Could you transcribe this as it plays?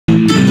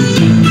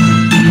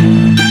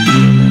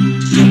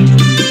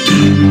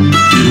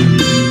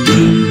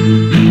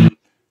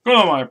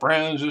my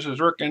friends. This is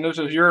Rick, and this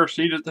is your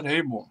seat at the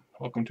table.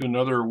 Welcome to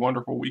another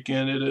wonderful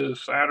weekend. It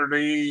is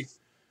Saturday,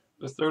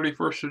 the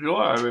 31st of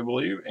July, I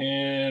believe,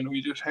 and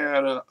we just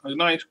had a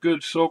nice,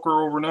 good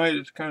soaker overnight.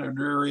 It's kind of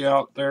dreary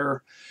out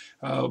there,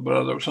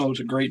 but it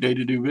was a great day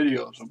to do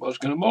videos. I was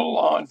going to mow the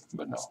lawn,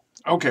 but no.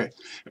 Okay,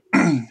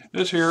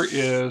 this here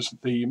is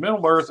the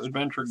Middle-earth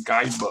Adventure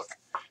Guidebook,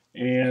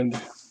 and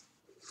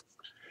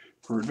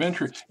for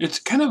adventure, it's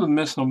kind of a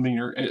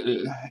misnomer.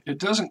 It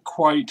doesn't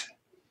quite.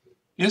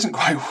 It isn't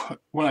quite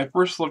when I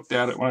first looked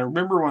at it. When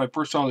I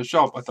first saw it on the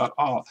shelf, I thought,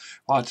 oh,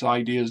 lots of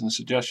ideas and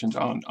suggestions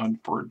on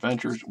for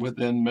adventures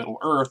within Middle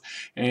Earth,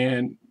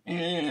 and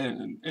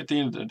at the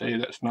end of the day,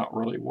 that's not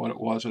really what it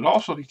was. It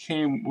also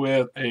came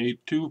with a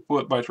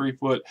 2-foot by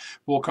 3-foot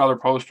full color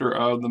poster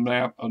of the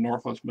map of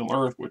Northwest Middle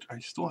Earth, which I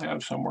still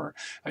have somewhere.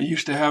 I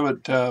used to have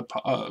it.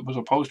 It was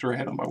a poster I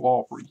had on my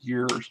wall for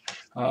years.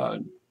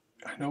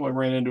 I know I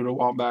ran into it a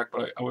while back,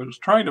 but I was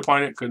trying to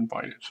find it, couldn't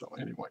find it. So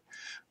anyway,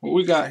 what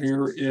we got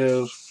here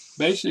is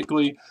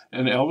basically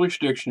an Elvish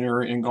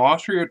Dictionary and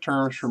Glossary of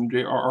Terms from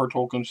J.R.R.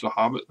 Tolkien's The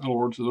Hobbit and the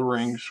Lord of the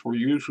Rings for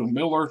use with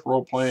Middle-earth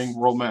role-playing,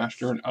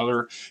 Rollmaster, and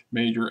other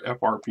major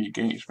FRP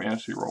games,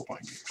 fantasy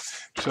role-playing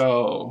games.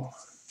 So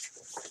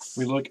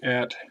we look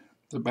at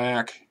the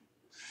back.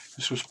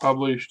 This was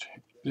published,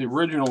 the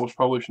original was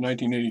published in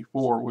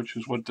 1984, which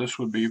is what this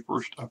would be,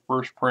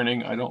 first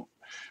printing. I don't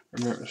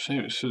remember.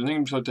 It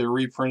seems like they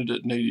reprinted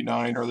it in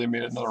 89 or they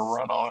made another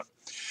run on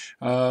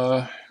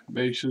it.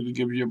 Basically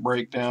gives you a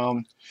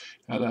breakdown,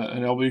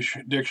 an Elvish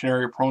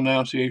Dictionary of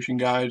pronunciation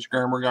guides,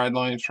 grammar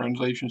guidelines,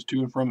 translations to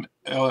and from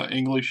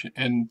English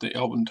and the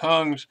Elven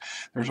tongues.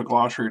 There's a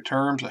glossary of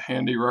terms, a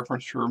handy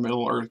reference to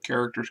Middle-earth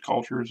characters,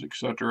 cultures,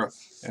 etc.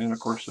 And then, of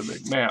course, the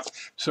big map.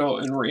 So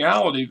in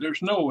reality,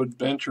 there's no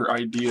adventure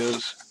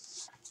ideas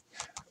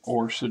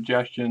or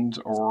suggestions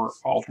or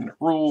alternate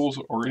rules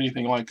or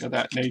anything like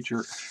that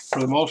nature.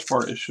 For the most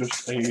part, it's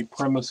just a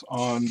premise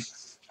on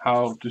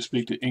how to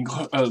speak the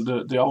English,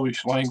 the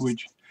Elvish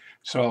language.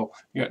 So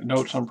you got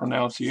notes on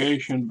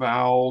pronunciation,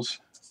 vowels,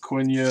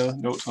 Quenya,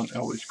 notes on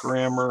Elvish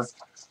grammar.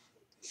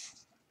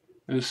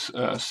 This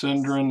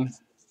Sindarin,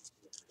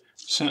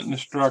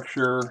 sentence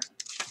structure,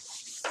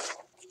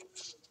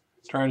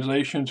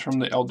 translations from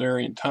the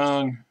Eldarin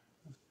tongue.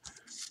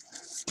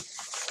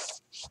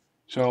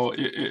 So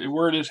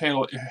where it is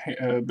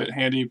a bit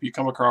handy if you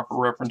come across a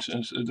reference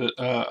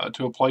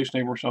to a place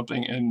name or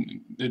something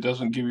and it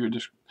doesn't give you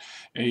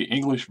a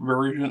English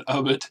version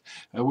of it,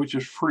 which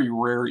is pretty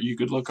rare. You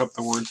could look up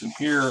the words in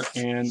here,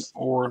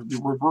 or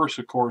the reverse,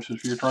 of course,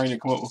 if you're trying to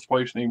come up with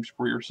place names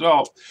for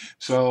yourself.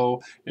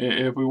 So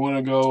if we want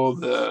to go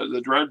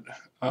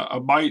a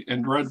bite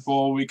and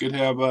dreadful, we could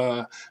have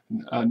Nahata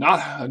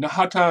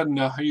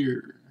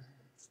Nahir.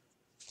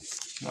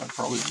 I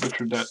probably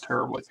butchered that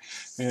terribly,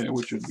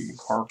 which would be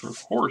hard for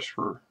horse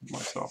for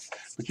myself.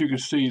 But you can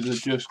see that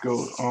it just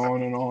goes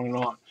on and on and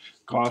on.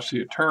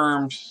 Glossary of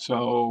terms,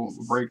 so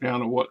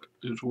breakdown of what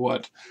is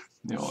what.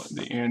 You know,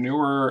 the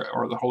Ainur,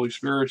 or the Holy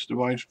Spirits,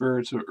 divine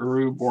spirits of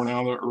Uru, born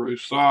out of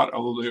Uru's thought.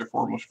 Although they are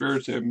formal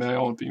spirits, they have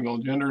male and female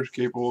genders,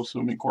 capable of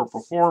assuming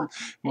corporal form.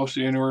 Most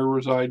of the Ainur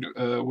reside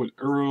with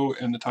Uru,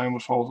 and the time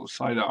was called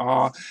side of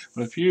Ah.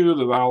 But a few,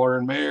 the Valor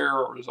and Mare,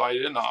 reside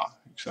in Ah,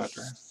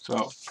 etc.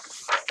 So.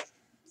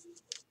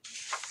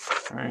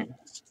 Right.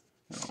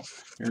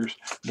 Here's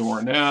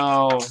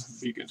Dornell,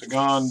 Beacons of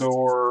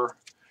Gondor,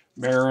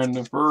 Baron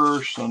the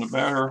First, son of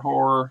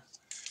Baharhor,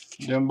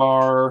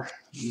 Dimbar,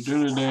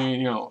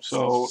 Dunedain,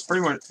 so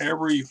pretty much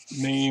every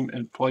name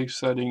and place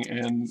setting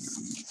and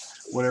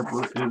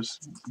whatever is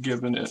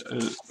given it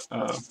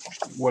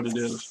what it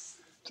is.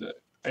 It's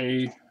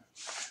a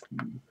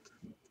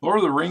Lord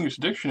of the Rings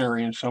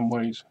dictionary in some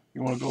ways.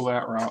 You want to go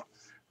that route,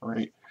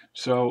 right?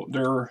 So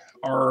there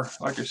are,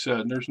 like I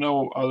said, there's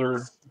no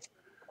other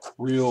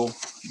real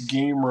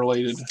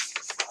game-related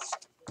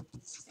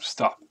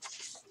stuff.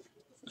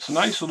 It's a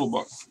nice little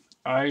book.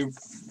 I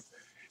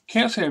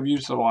can't say I've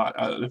used it a lot.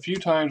 The few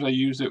times I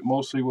used it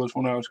mostly was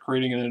when I was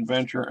creating an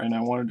adventure and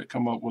I wanted to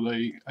come up with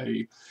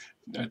a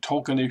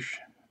Tolkienish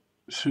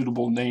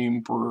suitable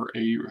name for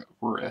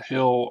a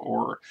hill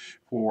or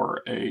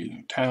for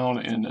a town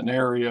in an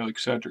area,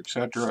 etc.,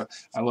 etc.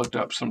 I looked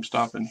up some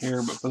stuff in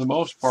here, but for the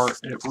most part,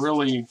 it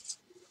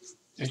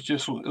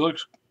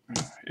looks.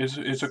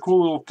 It's a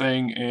cool little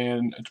thing,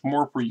 and it's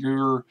more for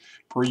your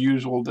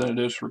perusal than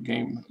it is for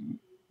game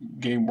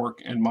work,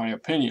 in my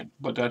opinion.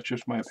 But that's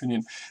just my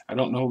opinion. I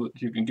don't know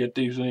that you can get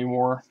these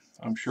anymore.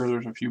 I'm sure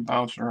there's a few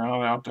bouncing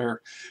around out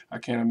there. I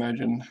can't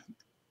imagine.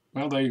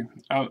 Well,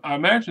 I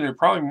imagine they're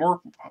probably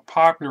more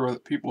popular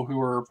with people who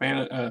are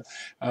fans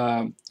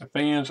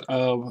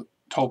of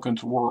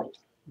Tolkien's world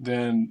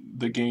than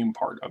the game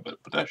part of it.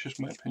 But that's just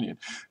my opinion.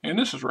 And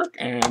this is Rick,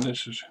 and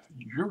this is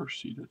your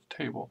seat at the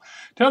table.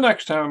 Till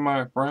next time,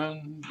 my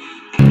friends.